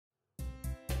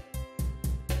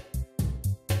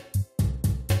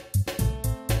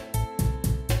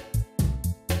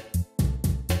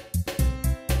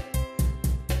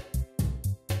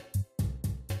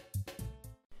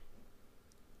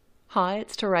Hi,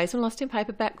 it's Therese from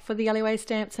Lostinpaper back for the alleyway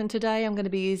stamps, and today I'm going to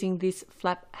be using this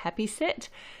flap happy set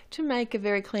to make a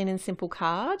very clean and simple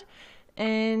card,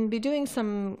 and be doing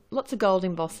lots of gold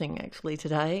embossing actually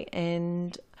today.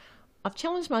 And I've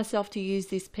challenged myself to use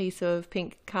this piece of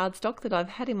pink cardstock that I've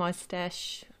had in my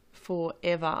stash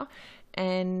forever,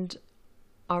 and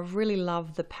I really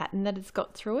love the pattern that it's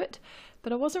got through it,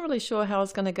 but I wasn't really sure how I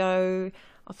was going to go.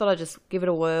 I thought I'd just give it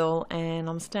a whirl, and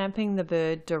I'm stamping the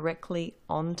bird directly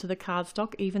onto the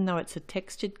cardstock even though it's a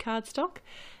textured cardstock,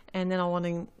 and then I'm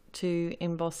wanting to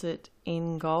emboss it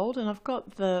in gold, and I've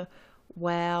got the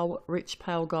Wow Rich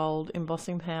Pale Gold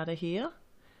embossing powder here.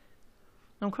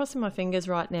 I'm crossing my fingers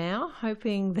right now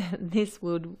hoping that this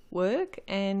would work,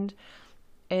 and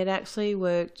it actually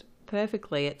worked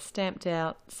perfectly. It stamped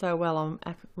out so well.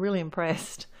 I'm really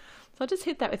impressed. So I just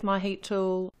hit that with my heat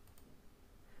tool.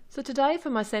 So today for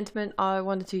my sentiment I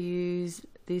wanted to use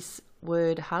this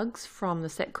word hugs from the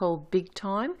set called Big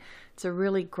Time. It's a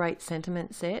really great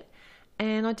sentiment set,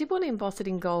 and I did want to emboss it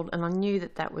in gold, and I knew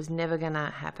that that was never going to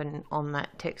happen on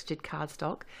that textured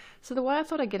cardstock. So the way I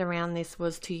thought I'd get around this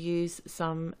was to use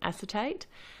some acetate,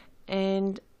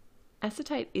 and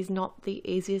acetate is not the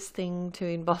easiest thing to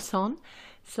emboss on.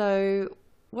 So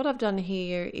what I've done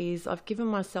here is I've given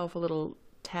myself a little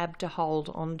tab to hold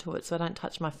onto it so I don't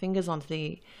touch my fingers onto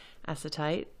the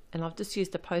acetate, and I've just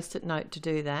used a post-it note to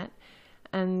do that,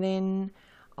 and then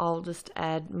I'll just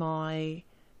add my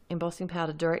embossing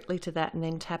powder directly to that and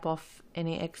then tap off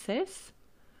any excess.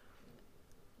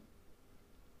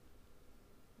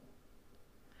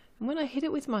 And when I hit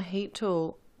it with my heat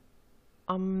tool,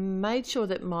 I made sure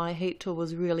that my heat tool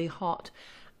was really hot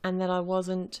and that I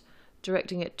wasn't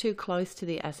directing it too close to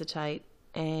the acetate,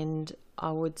 and I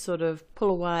would sort of pull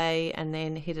away and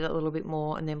then hit it a little bit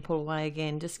more and then pull away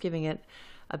again, just giving it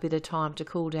a bit of time to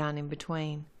cool down in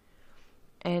between.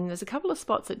 And there's a couple of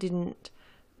spots that didn't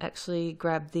actually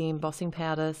grab the embossing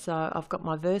powder, so I've got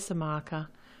my Versa marker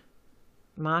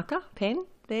pen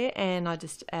there, and I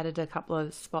just added a couple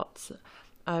of spots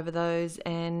over those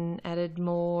and added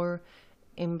more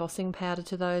embossing powder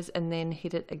to those, and then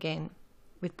hit it again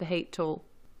with the heat tool.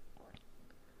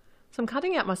 So I'm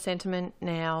cutting out my sentiment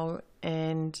now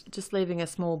and just leaving a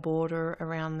small border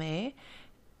around there,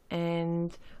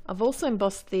 and I've also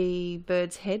embossed the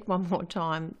bird's head one more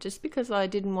time just because I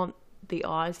didn't want the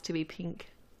eyes to be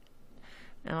pink,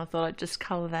 and I thought I'd just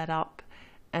colour that up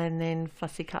and then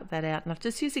fussy cut that out. And I'm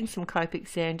just using some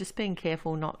Copics there and just being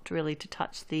careful not really to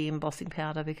touch the embossing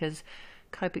powder because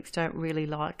Copics don't really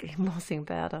like embossing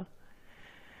powder.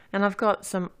 And I've got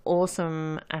some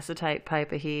awesome acetate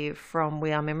paper here from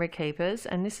We Are Memory Keepers,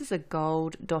 and this is a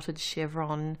gold dotted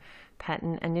chevron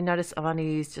pattern, and you notice I've only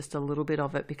used just a little bit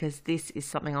of it because this is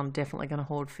something I'm definitely going to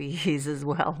hoard for years as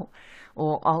well,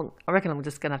 or I reckon I'm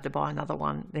just going to have to buy another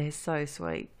one. They're so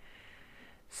sweet.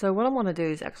 So what I want to do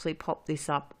is actually pop this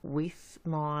up with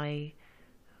my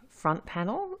front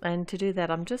panel, and to do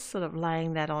that I'm just sort of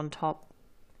laying that on top,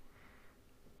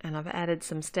 and I've added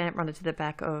some stamp runner to the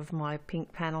back of my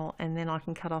pink panel, and then I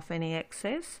can cut off any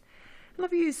excess. And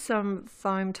I've used some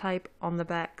foam tape on the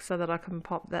back so that I can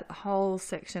pop that whole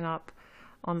section up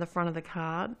on the front of the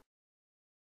card.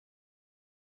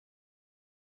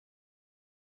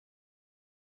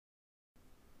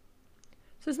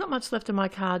 So there's not much left of my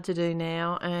card to do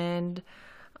now, and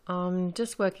I'm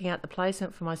just working out the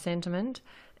placement for my sentiment,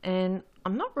 and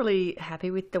I'm not really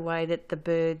happy with the way that the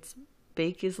bird's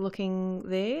beak is looking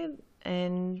there,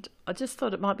 and I just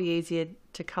thought it might be easier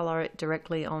to colour it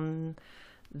directly on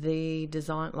the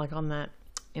design, like on that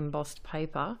embossed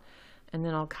paper, and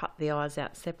then I'll cut the eyes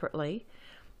out separately.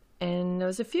 And there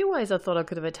was a few ways I thought I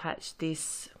could have attached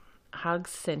this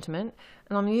hugs sentiment,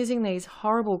 and I'm using these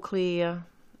horrible clear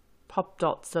pop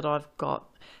dots that I've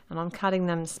got, and I'm cutting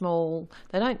them small.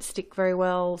 They don't stick very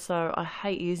well, so I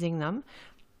hate using them,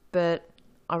 but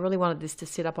I really wanted this to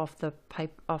sit up off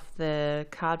the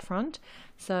card front.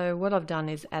 So what I've done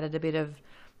is added a bit of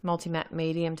multi-matte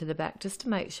medium to the back just to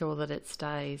make sure that it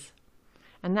stays,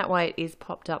 and that way it is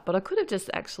popped up. But I could have just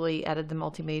actually added the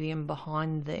multi-medium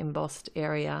behind the embossed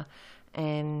area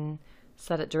and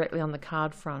set it directly on the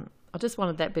card front. I just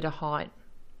wanted that bit of height.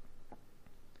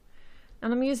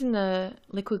 And I'm using the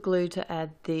liquid glue to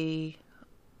add the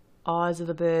eyes of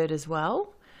the bird as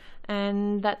well.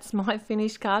 And that's my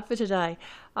finished card for today.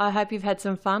 I hope you've had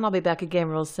some fun. I'll be back again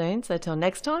real soon. So till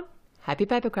next time, happy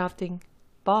paper crafting.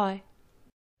 Bye.